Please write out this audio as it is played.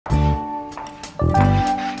It's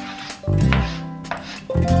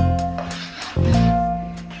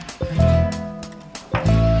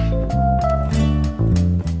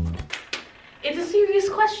a serious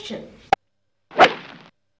question.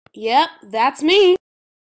 Yep, that's me.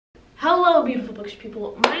 Hello, beautiful bookish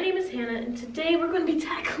people. My name is Hannah, and today we're going to be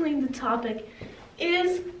tackling the topic,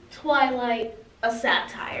 is Twilight a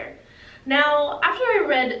satire? Now, after I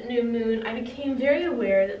read New Moon, I became very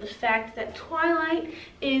aware that the fact that Twilight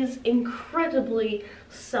is incredibly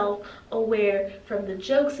self-aware, from the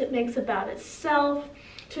jokes it makes about itself,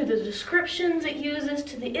 to the descriptions it uses,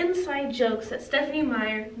 to the inside jokes, that Stephenie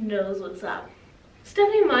Meyer knows what's up.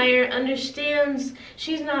 Stephenie Meyer understands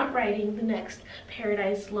she's not writing the next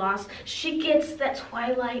Paradise Lost. She gets that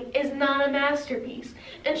Twilight is not a masterpiece,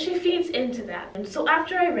 and she feeds into that. And so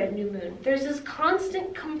after I read New Moon, there's this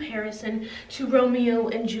constant comparison to Romeo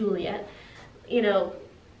and Juliet. You know,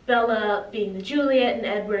 Bella being the Juliet and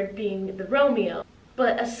Edward being the Romeo.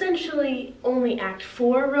 But essentially only Act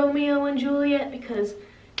 4 Romeo and Juliet, because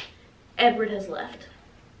Edward has left.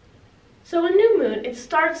 So in New Moon, it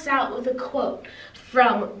starts out with a quote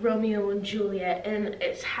from Romeo and Juliet, and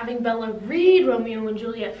it's having Bella read Romeo and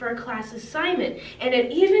Juliet for a class assignment, and it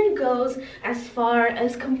even goes as far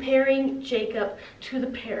as comparing Jacob to the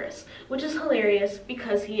Paris, which is hilarious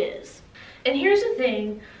because he is. And here's the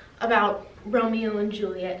thing about Romeo and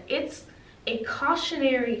Juliet: it's a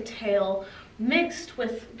cautionary tale mixed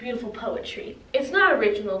with beautiful poetry. It's not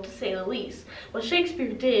original, to say the least. What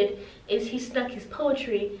Shakespeare did is he snuck his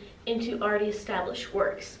poetry into already established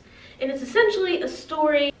works. And it's essentially a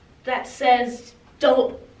story that says,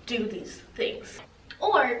 don't do these things,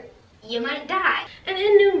 or you might die. And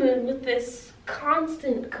in New Moon, with this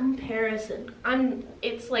constant comparison,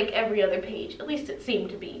 it's like every other page, at least it seemed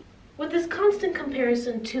to be. With this constant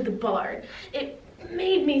comparison to the Bard, it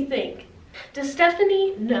made me think, does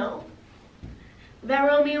Stephenie know that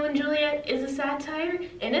Romeo and Juliet is a satire?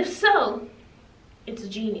 And if so, it's a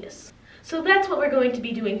genius. So that's what we're going to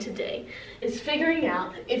be doing today, is figuring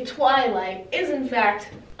out if Twilight is in fact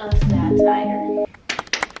a satire.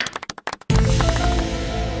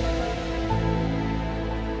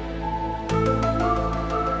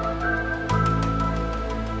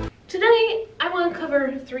 Today, I want to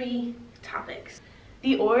cover 3 topics: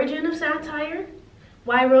 the origin of satire,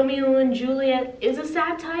 why Romeo and Juliet is a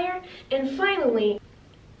satire, and finally,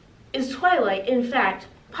 is Twilight in fact,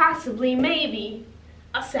 possibly, maybe,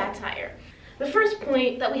 a satire? The first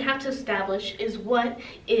point that we have to establish is what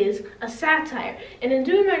is a satire. And in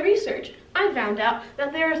doing my research, I found out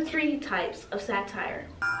that there are 3 types of satire.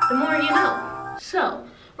 The more you know. So,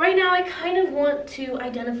 right now I kind of want to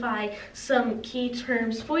identify some key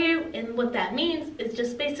terms for you, and what that means is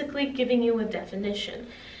just basically giving you a definition.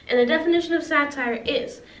 And the definition of satire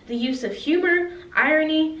is the use of humor,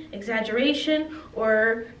 irony, exaggeration,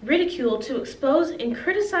 or ridicule to expose and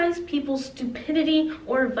criticize people's stupidity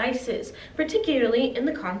or vices, particularly in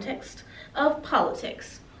the context of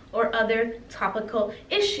politics or other topical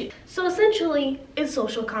issues. So essentially, it's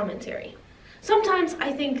social commentary. Sometimes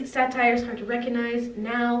I think satire is hard to recognize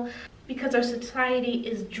now because our society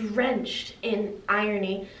is drenched in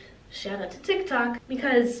irony. Shout out to TikTok,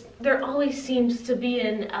 because there always seems to be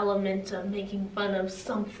an element of making fun of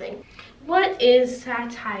something. What is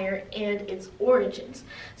satire and its origins?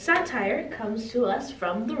 Satire comes to us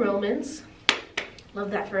from the Romans.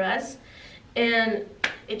 Love that for us. And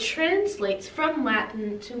it translates from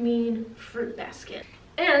Latin to mean fruit basket.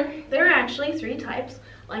 And there are actually 3 types,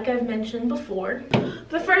 like I've mentioned before.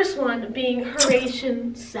 The first one being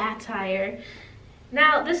Horatian satire.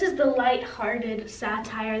 Now, this is the light-hearted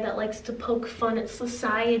satire that likes to poke fun at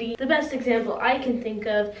society. The best example I can think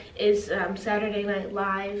of is Saturday Night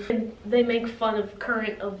Live. And they make fun of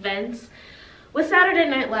current events. With Saturday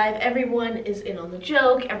Night Live, everyone is in on the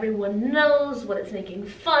joke. Everyone knows what it's making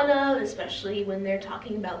fun of, especially when they're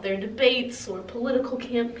talking about their debates or political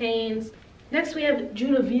campaigns. Next, we have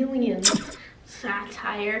Junevilian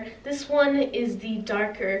satire. This one is the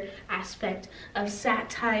darker aspect of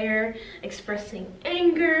satire, expressing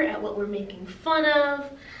anger at what we're making fun of.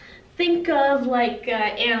 Think of like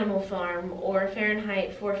Animal Farm or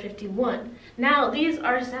Fahrenheit 451. Now, these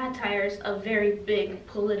are satires of very big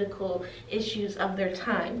political issues of their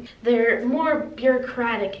time. They're more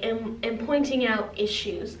bureaucratic and pointing out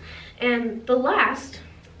issues. And the last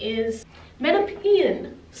is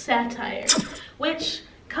Menippean satire, which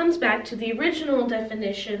comes back to the original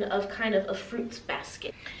definition of kind of a fruits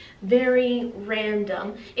basket. Very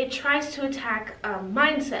random. It tries to attack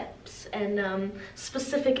mindsets and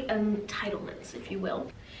specific entitlements, if you will.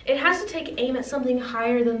 It has to take aim at something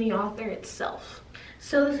higher than the author itself.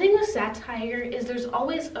 So the thing with satire is there's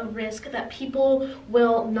always a risk that people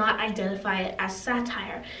will not identify it as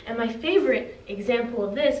satire. And my favorite example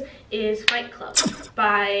of this is Fight Club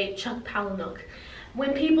by Chuck Palahniuk.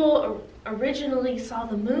 When people originally saw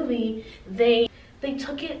the movie, they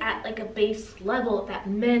took it at like a base level that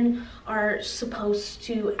men are supposed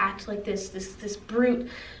to act like this brute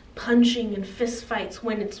punching and fist fights,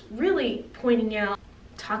 when it's really pointing out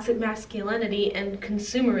toxic masculinity and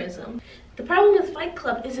consumerism. The problem with Fight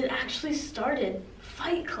Club is it actually started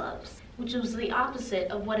fight clubs, which was the opposite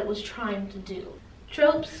of what it was trying to do.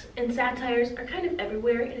 Tropes and satires are kind of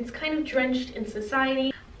everywhere, and it's kind of drenched in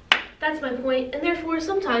society. That's my point, and therefore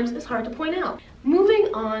sometimes it's hard to point out.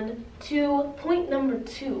 Moving on to point number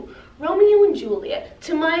 2, Romeo and Juliet,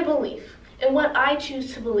 to my belief, and what I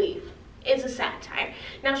choose to believe, is a satire.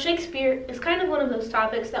 Now, Shakespeare is kind of one of those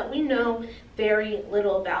topics that we know very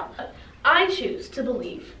little about. I choose to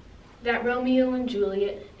believe that Romeo and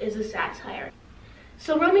Juliet is a satire.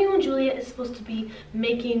 So Romeo and Juliet is supposed to be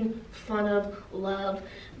making fun of love.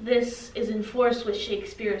 This is enforced with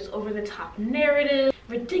Shakespeare's over-the-top narrative.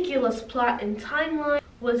 Ridiculous plot and timeline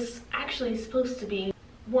was actually supposed to be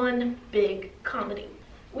one big comedy.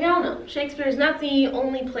 We all know Shakespeare is not the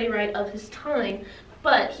only playwright of his time,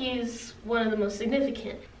 but he's one of the most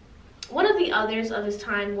significant. One of the others of his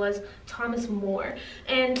time was Thomas More,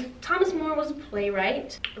 and Thomas More was a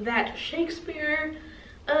playwright that Shakespeare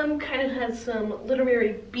kind of has some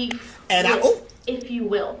literary beef with, if you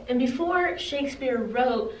will. And before Shakespeare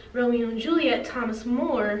wrote Romeo and Juliet, Thomas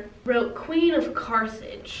More wrote Queen of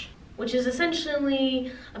Carthage, which is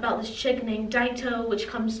essentially about this chick named Dido, which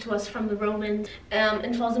comes to us from the Romans,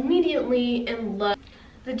 and falls immediately in love.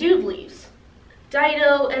 The dude leaves.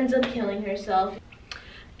 Dido ends up killing herself,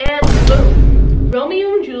 and boom,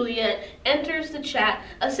 Romeo and Juliet enters the chat,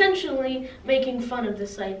 essentially making fun of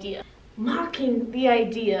this idea, mocking the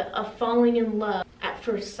idea of falling in love at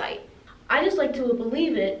first sight. I just like to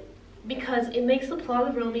believe it because it makes the plot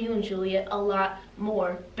of Romeo and Juliet a lot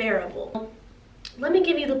more bearable. Let me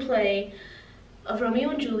give you the play of Romeo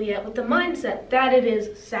and Juliet with the mindset that it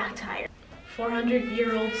is satire.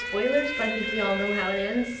 400-year-old spoilers, but I think we all know how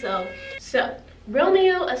it ends. So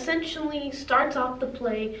Romeo essentially starts off the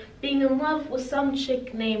play being in love with some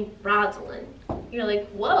chick named Rosalind. You're like,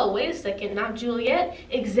 whoa, wait a second, not Juliet?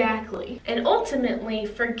 Exactly. And ultimately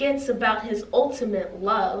forgets about his ultimate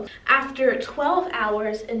love after 12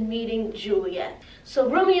 hours in meeting Juliet. So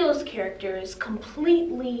Romeo's character is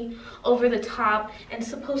completely over the top and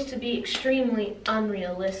supposed to be extremely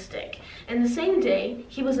unrealistic. And the same day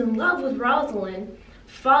he was in love with Rosalind,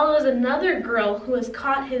 follows another girl who has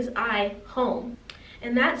caught his eye home.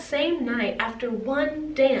 And that same night, after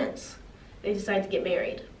one dance, they decide to get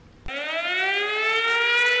married.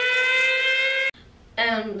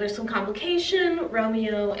 There's some complication.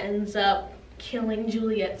 Romeo ends up killing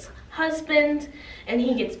Juliet's husband, and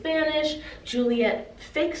he gets banished. Juliet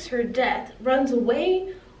fakes her death, runs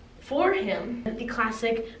away for him. The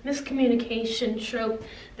classic miscommunication trope,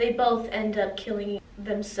 they both end up killing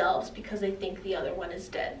themselves because they think the other one is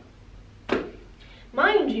dead.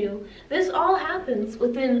 Mind you, this all happens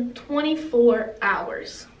within 24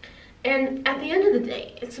 hours. And at the end of the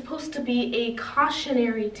day, it's supposed to be a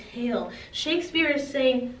cautionary tale. Shakespeare is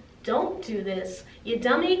saying, don't do this, you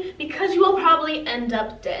dummy, because you will probably end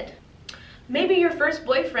up dead. Maybe your first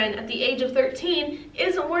boyfriend at the age of 13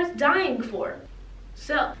 isn't worth dying for.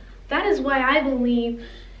 So, that is why I believe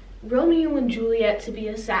Romeo and Juliet to be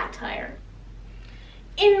a satire.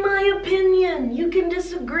 In my opinion, you can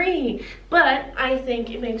disagree, but I think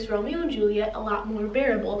it makes Romeo and Juliet a lot more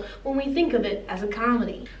bearable when we think of it as a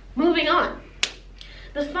comedy. Moving on.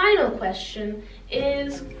 The final question,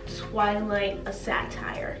 is Twilight a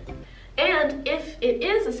satire? And if it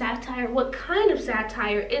is a satire, what kind of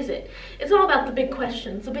satire is it? It's all about the big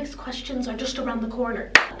questions. The big questions are just around the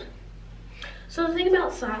corner. So the thing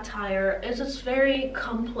about satire is it's very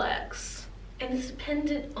complex, and it's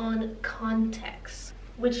dependent on context,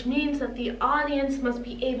 which means that the audience must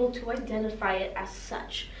be able to identify it as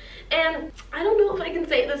such. And I don't know if I can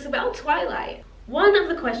say this about Twilight. One of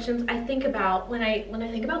the questions I think about when I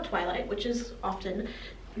think about Twilight, which is often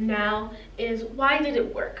now, is why did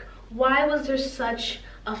it work? Why was there such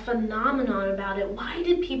a phenomenon about it? Why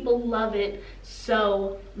did people love it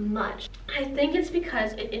so much? I think it's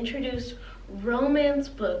because it introduced romance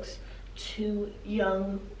books to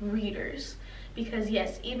young readers. Because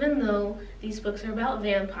yes, even though these books are about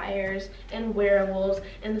vampires and werewolves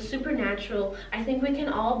and the supernatural, I think we can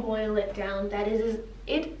all boil it down that it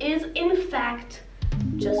is in fact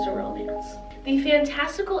just a romance. The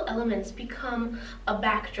fantastical elements become a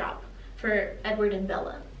backdrop for Edward and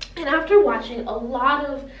Bella. And after watching a lot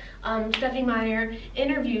of Stephenie Meyer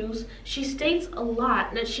interviews, she states a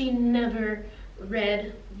lot that she never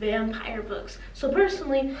read vampire books. So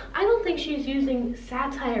personally, I don't think she's using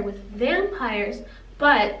satire with vampires,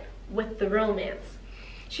 but with the romance.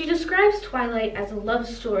 She describes Twilight as a love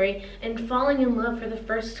story and falling in love for the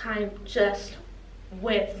first time just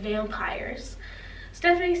with vampires.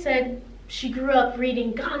 Stephenie said she grew up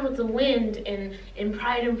reading Gone with the Wind and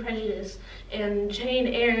Pride and Prejudice and Jane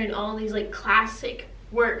Eyre and all these like classic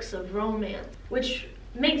works of romance, which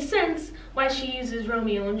makes sense why she uses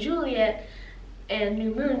Romeo and Juliet and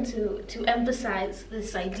New Moon to emphasize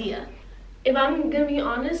this idea. If I'm gonna be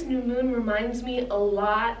honest, New Moon reminds me a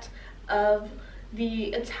lot of the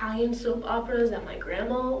Italian soap operas that my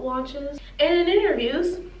grandma watches. And in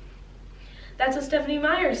interviews, that's what Stephenie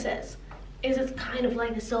Meyer says, is it's kind of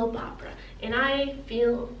like a soap opera, and I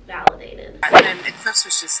feel validated. And Eclipse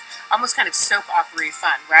was just almost kind of soap opera-y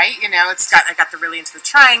fun, right? You know, I got the really into the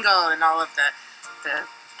triangle and all of the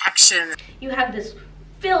action. You have this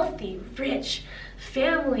filthy, rich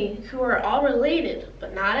family who are all related,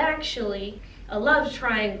 but not actually. A love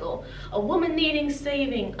triangle, a woman needing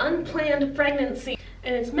saving, unplanned pregnancy,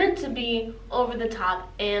 and it's meant to be over the top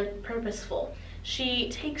and purposeful. She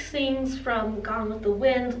takes things from Gone with the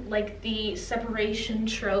Wind, like the separation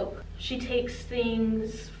trope. She takes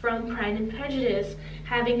things from Pride and Prejudice,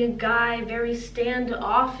 having a guy very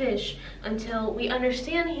standoffish until we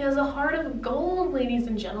understand he has a heart of gold, ladies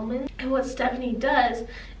and gentlemen. And what Stephenie does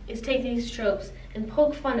is take these tropes and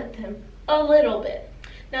poke fun at them a little bit.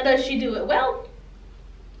 Now, does she do it well?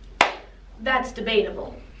 That's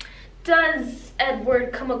debatable. Does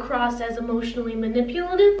Edward come across as emotionally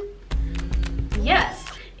manipulative? Yes.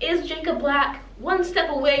 Is Jacob Black one step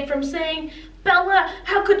away from saying, "Bella,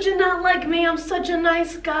 how could you not like me? I'm such a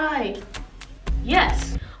nice guy"?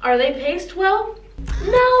 Yes. Are they paced well?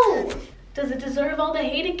 No. Does it deserve all the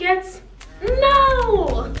hate it gets?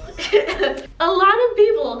 No! A lot of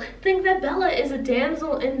people think that Bella is a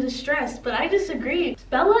damsel in distress, but I disagree.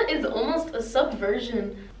 Bella is almost a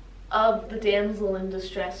subversion of the damsel in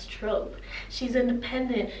distress trope. She's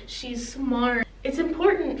independent, she's smart. It's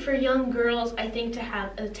important for young girls, I think, to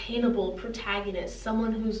have an attainable protagonist,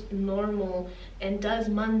 someone who's normal and does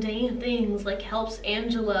mundane things like helps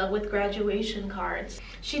Angela with graduation cards.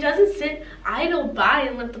 She doesn't sit idle by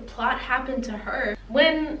and let the plot happen to her.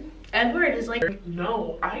 When Edward is like,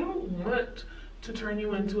 "No, I don't want to turn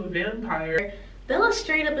you into a vampire," Bella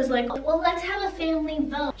straight up is like, "Well, let's have a family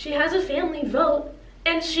vote." She has a family vote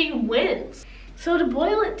and she wins. So to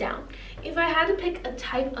boil it down, if I had to pick a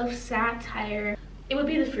type of satire, it would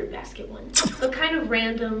be the fruit basket one. The kind of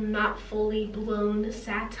random, not fully blown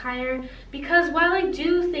satire. Because while I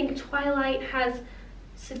do think Twilight has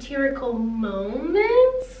satirical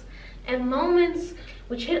moments, and moments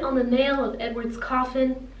which hit on the nail of Edward's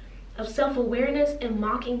coffin, of self-awareness and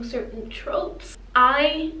mocking certain tropes,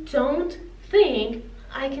 I don't think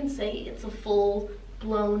I can say it's a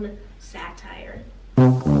full-blown satire.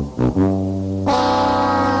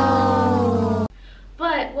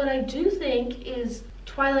 But what I do think is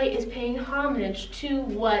Twilight is paying homage to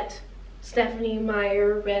what Stephenie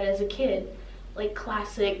Meyer read as a kid, like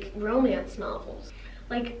classic romance novels.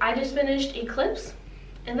 Like, I just finished Eclipse,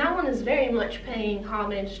 and that one is very much paying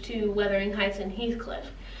homage to Wuthering Heights and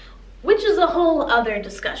Heathcliff, which is a whole other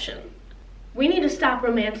discussion. We need to stop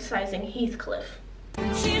romanticizing Heathcliff.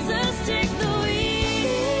 Jesus, take the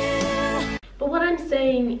wheel. But what I'm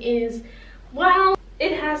saying is, while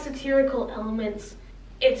it has satirical elements,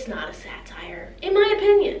 it's not a satire, in my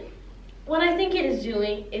opinion. What I think it is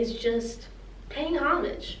doing is just paying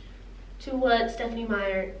homage to what Stephenie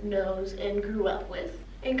Meyer knows and grew up with,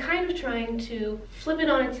 and kind of trying to flip it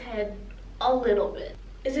on its head a little bit.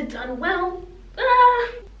 Is it done well?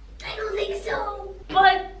 I don't think so.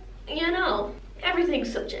 But, you know,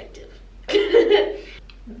 everything's subjective.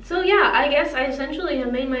 So yeah, I guess I essentially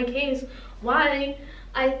have made my case why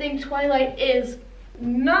I think Twilight is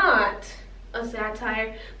not a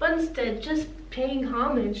satire, but instead just paying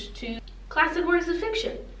homage to classic works of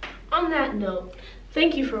fiction. On that note,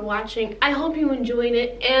 thank you for watching. I hope you enjoyed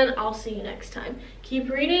it, and I'll see you next time. Keep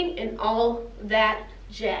reading and all that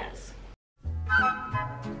jazz.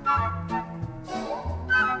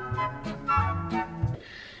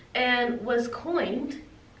 And was coined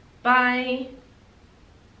by,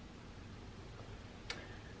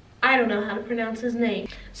 I don't know how to pronounce his name.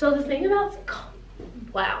 So the thing about,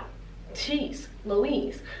 wow, jeez,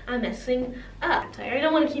 Louise, I'm messing up. I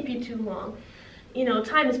don't want to keep you too long. You know,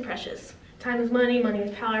 time is precious. Time is money, money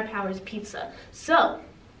is power, power is pizza. So,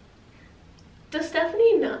 does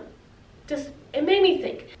Stephenie know? It made me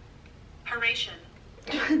think. Horatian.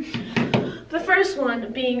 The first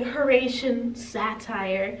one being Horatian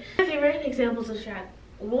satire. My favorite examples of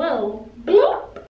whoa.